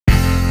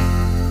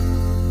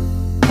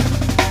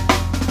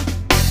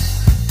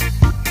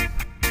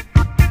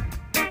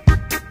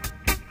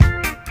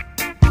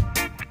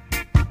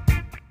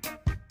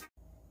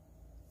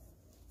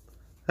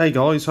Hey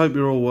guys, hope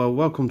you're all well.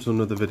 Welcome to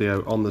another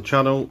video on the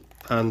channel,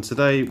 and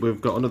today we've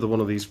got another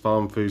one of these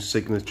Farmfoods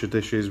signature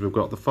dishes. We've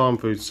got the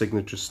Farmfoods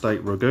signature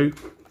steak ragu.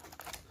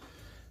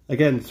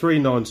 Again,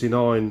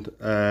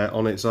 $3.99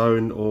 on its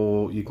own,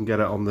 or you can get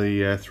it on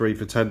the 3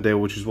 for $10 deal,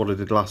 which is what I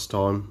did last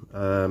time.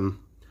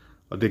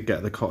 I did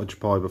get the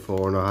cottage pie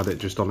before and I had it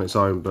just on its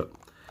own, but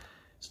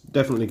it's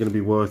definitely going to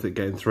be worth it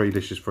getting 3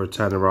 dishes for a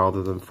tenner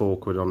rather than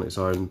 £4 on its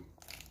own.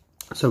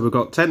 So we've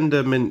got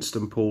tender minced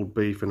and pulled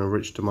beef in a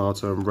rich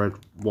tomato and red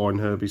wine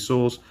herby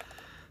sauce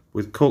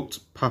with cooked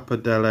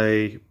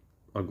pappardelle,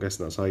 I'm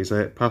guessing that's how you say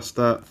it,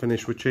 pasta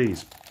finished with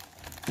cheese.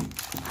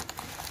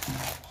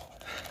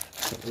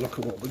 Look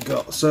at what we've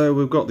got. So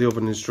we've got the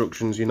oven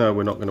instructions. You know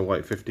we're not going to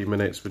wait 50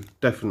 minutes. We're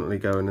definitely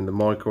going in the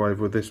microwave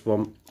with this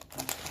one.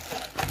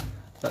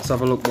 Let's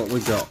have a look what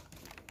we've got.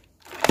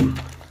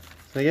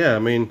 So yeah, I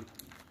mean,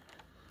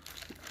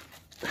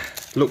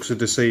 looks are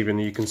deceiving.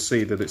 You can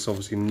see that it's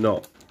obviously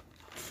not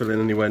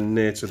filling anywhere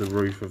near to the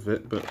roof of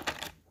it, but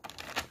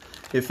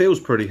it feels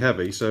pretty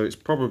heavy, so it's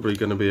probably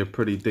going to be a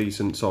pretty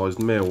decent sized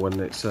meal when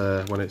it's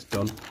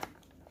done.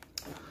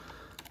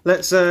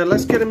 Let's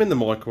get them in the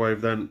microwave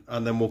then,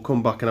 and then we'll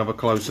come back and have a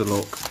closer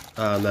look,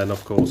 and then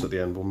of course at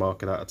the end we'll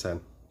mark it out of 10.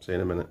 See you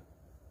in a minute.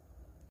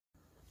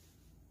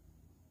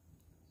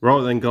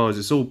 Right then guys,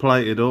 it's all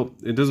plated up.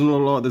 It doesn't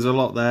look like there's a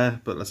lot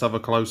there, but let's have a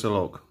closer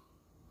look.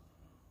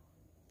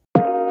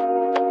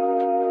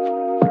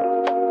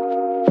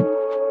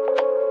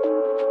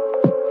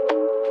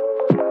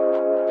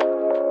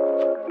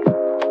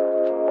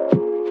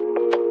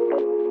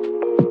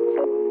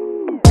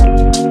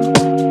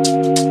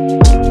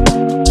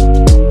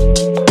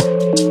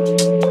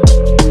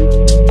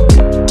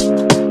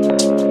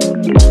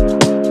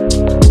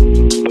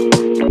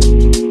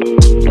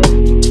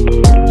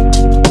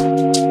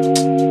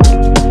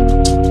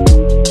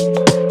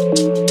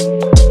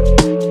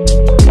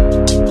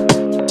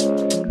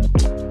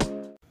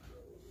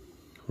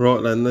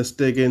 Right then, let's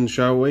dig in,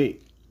 shall we?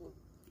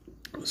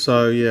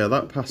 So yeah,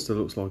 that pasta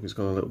looks like it's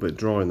gone a little bit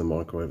dry in the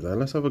microwave there.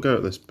 Let's have a go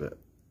at this bit.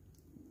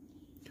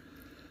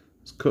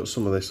 Let's cut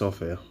some of this off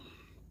here.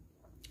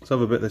 Let's have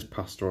a bit of this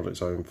pasta on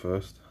its own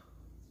first.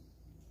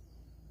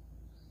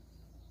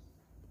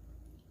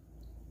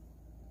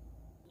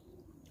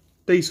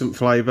 Decent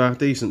flavour,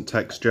 decent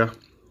texture.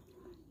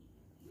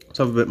 Let's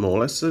have a bit more.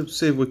 Let's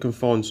see if we can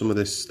find some of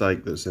this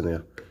steak that's in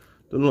here.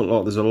 Doesn't look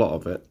like there's a lot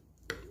of it.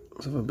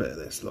 Let's have a bit of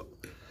this, look.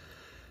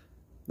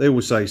 They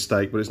always say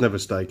steak, but it's never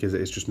steak, is it?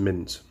 It's just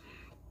mince.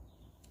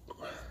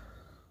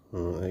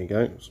 Right, there you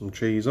go, some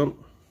cheese on.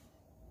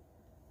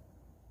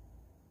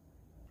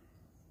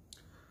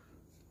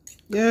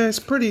 Yeah, it's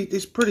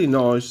pretty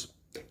nice.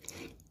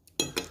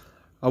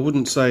 I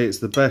wouldn't say it's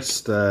the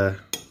best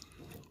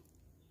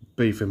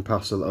beef and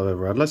pasta that I've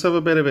ever had. Let's have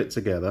a bit of it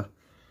together.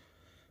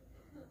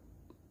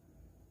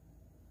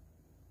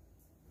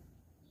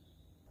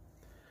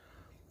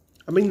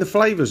 I mean, the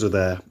flavours are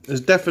there.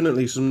 There's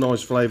definitely some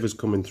nice flavours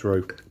coming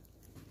through.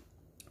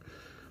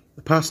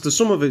 The pasta,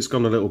 some of it's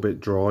gone a little bit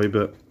dry,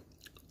 but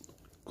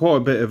quite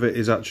a bit of it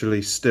is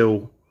actually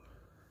still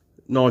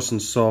nice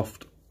and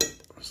soft.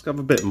 Let's have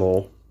a bit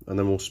more, and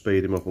then we'll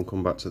speed him up and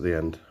come back to the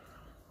end.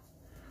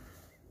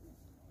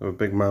 Have a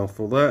big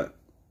mouthful there.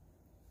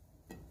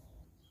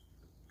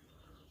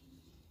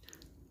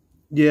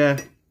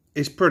 Yeah,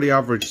 it's pretty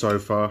average so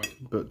far,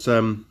 but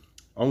I'm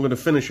going to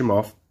finish him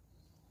off,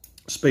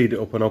 speed it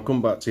up, and I'll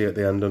come back to you at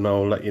the end and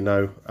I'll let you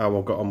know how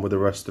I got on with the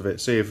rest of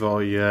it. See if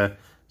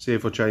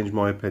I change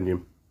my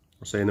opinion.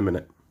 I'll see you in a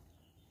minute.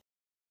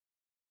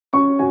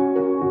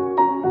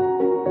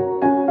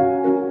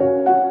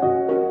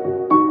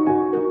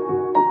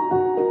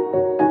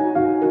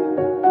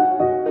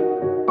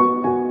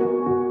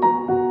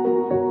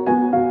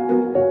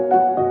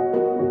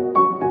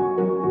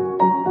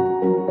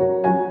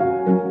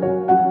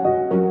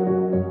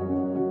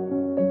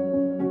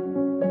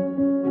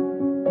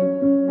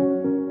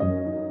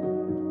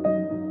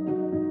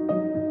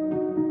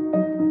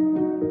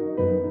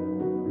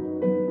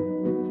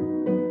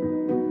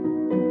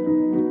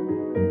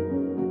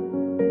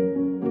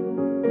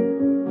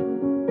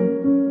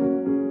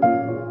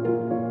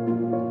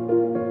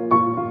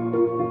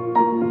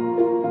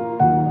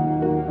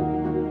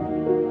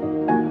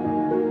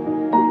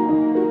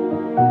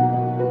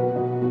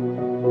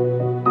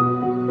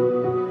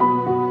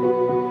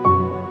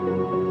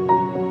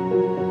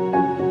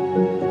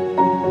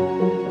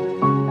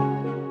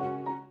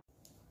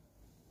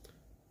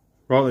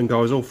 Right then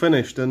guys, all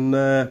finished, and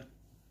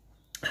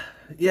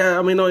yeah,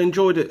 I mean, I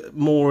enjoyed it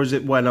more as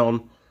it went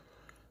on.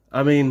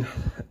 I mean,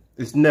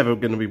 it's never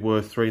going to be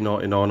worth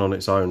 $3.99 on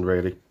its own,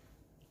 really.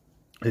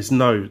 It's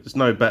no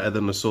better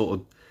than a sort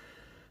of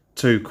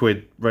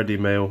 £2 ready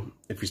meal,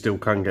 if you still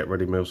can get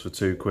ready meals for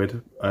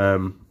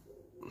 £2.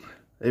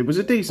 It was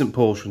a decent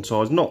portion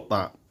size, not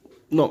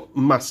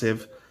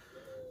massive,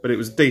 but it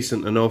was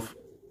decent enough.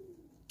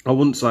 I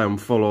wouldn't say I'm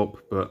full up,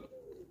 but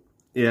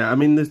yeah, I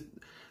mean, the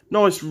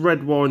nice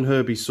red wine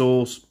herby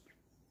sauce,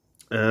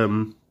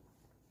 nice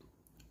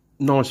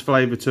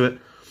flavour to it.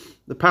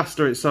 The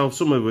pasta itself,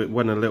 some of it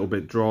went a little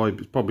bit dry,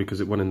 it's probably because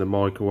it went in the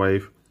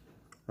microwave.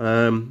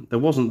 There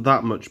wasn't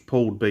that much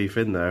pulled beef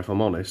in there, if I'm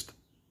honest.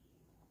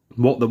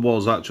 What there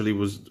was actually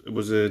was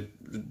a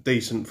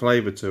decent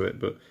flavour to it,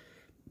 but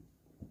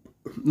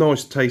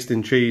nice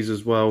tasting cheese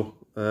as well.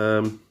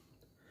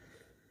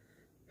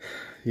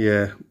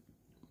 Yeah,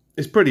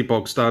 it's pretty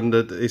bog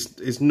standard.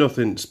 It's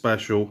nothing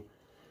special.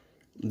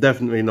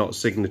 Definitely not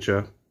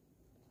signature.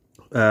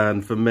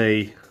 And for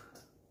me,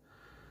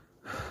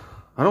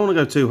 I don't want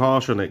to go too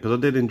harsh on it because I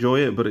did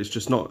enjoy it, but it's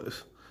just not.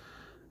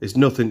 It's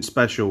nothing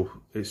special.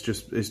 It's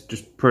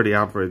just pretty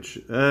average.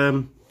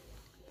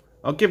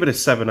 I'll give it a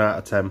 7 out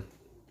of 10.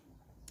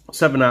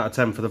 7 out of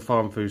 10 for the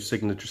Farmfoods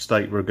signature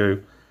steak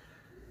ragu.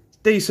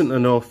 Decent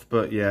enough,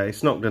 but yeah,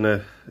 it's not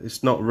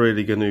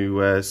really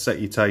gonna set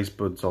your taste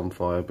buds on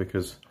fire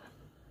because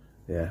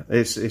yeah,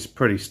 it's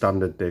pretty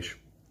standard dish.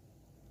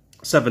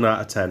 7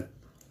 out of 10.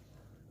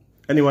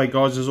 Anyway,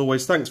 guys, as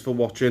always, thanks for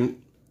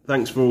watching.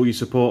 Thanks for all your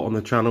support on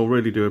the channel.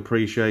 Really do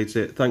appreciate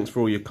it. Thanks for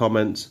all your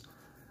comments.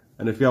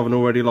 And if you haven't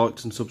already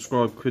liked and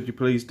subscribed, could you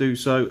please do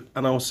so?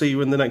 And I'll see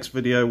you in the next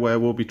video where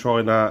we'll be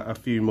trying out a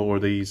few more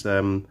of these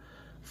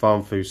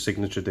Farmfoods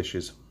signature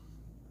dishes.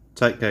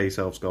 Take care of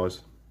yourselves,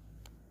 guys.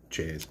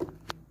 Cheers.